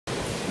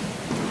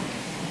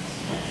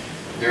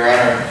Your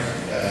Honor,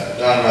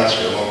 Don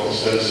Metzger, local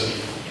citizen,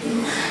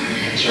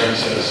 concerned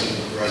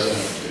citizen, resident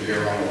of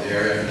your own of the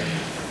area.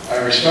 I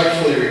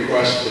respectfully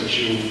request that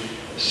you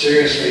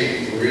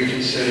seriously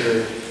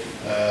reconsider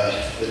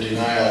the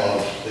denial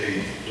of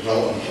the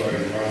Development Authority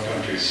of the North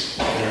Country's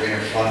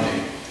intervenor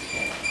funding.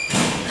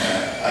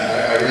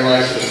 I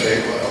realize there's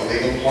a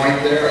legal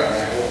point there, and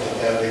I hope that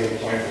that legal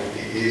point will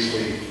be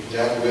easily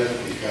dealt with,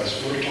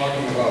 because we're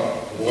talking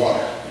about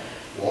water.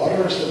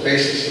 Water is the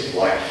basis of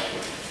life.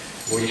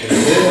 We can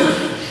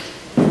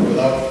live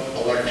without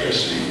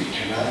electricity. We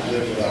cannot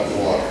live without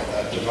water.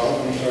 That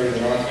Development Authority of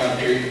the North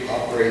Country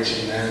operates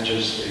and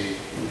manages the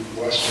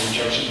Western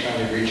Jefferson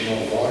County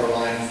Regional Water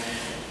Line,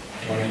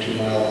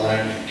 22-mile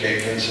line from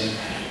Cape Vincent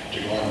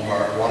to Glen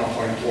Park.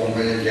 1.4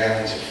 million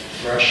gallons of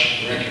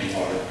fresh drinking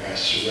water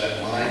pass through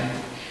that line.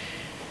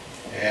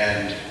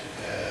 And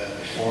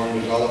the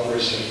foreign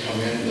developers have come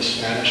in, the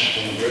Spanish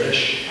and the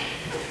British,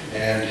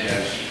 and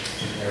have,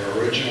 in their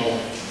original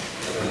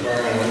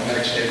environmental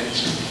impact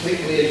statements,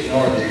 completely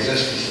ignored the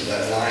existence of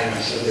that line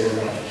and said they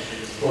were going to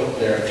put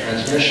their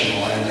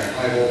transmission line, their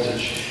high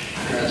voltage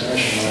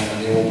transmission line, on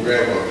the old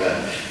railroad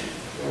bed.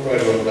 The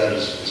railroad bed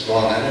is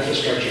gone. That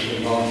infrastructure's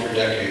been gone for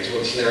decades.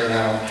 What's there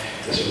now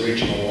is a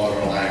regional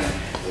water line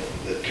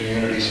that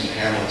communities and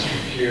hamlets from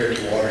here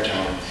to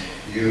Watertown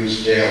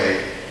use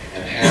daily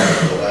and have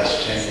for the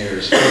last 10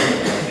 years. I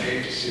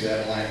hate to see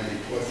that line be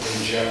put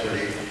in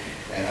jeopardy,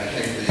 and I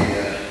think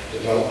the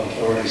Development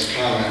Authority's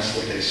comments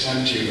that they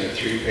sent to you, that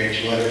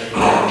 3-page letter from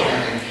the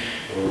attorney,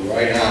 were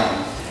right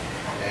on,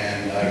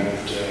 and I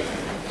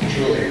would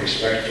truly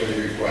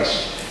respectfully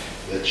request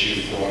that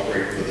you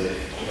cooperate with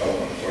the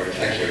Development Authority.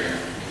 Thank you, Your Honor.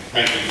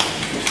 Thank you.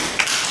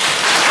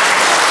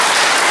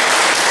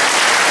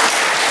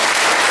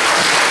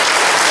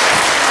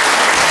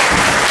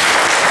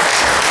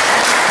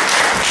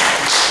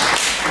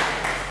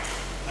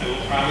 I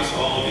will promise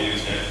all of you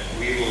that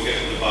we will get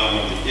to the bottom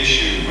of the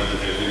issue, whether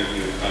there's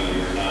intervenor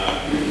funding or not.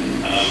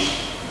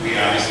 We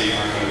obviously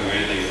aren't going to do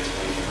anything that's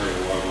going to hurt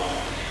the water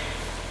line.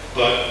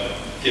 But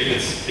if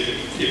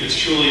it's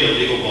truly a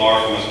legal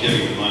bar from us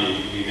giving the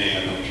money, we may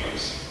have no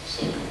choice.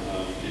 So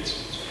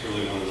it's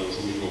truly one of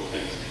those legal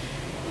things.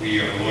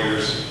 We are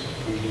lawyers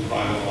who live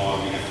by the law,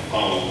 and we have to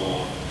follow the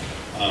law.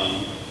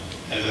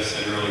 As I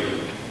said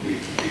earlier, we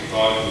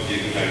thought it would be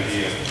a good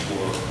idea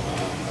for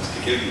us to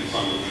give them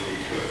funding if we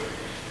could.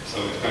 So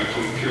it's going to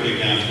come purely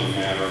down to a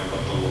matter of what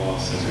the law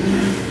says we're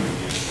trying to do.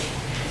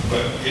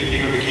 But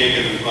even if we can't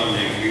get them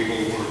funding, we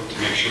will work to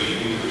make sure that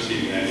in the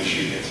proceeding that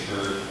issue gets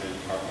heard and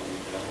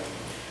properly dealt with.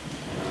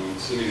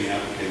 Assuming the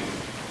applicant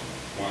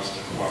wants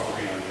to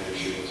cooperate on that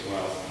issue as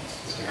well.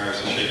 Mr.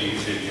 Harris is shaking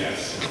his head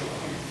yes.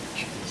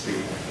 Let's see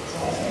what that's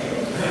all.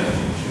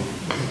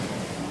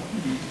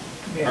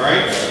 All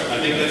right, I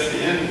think that's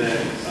the end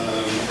then.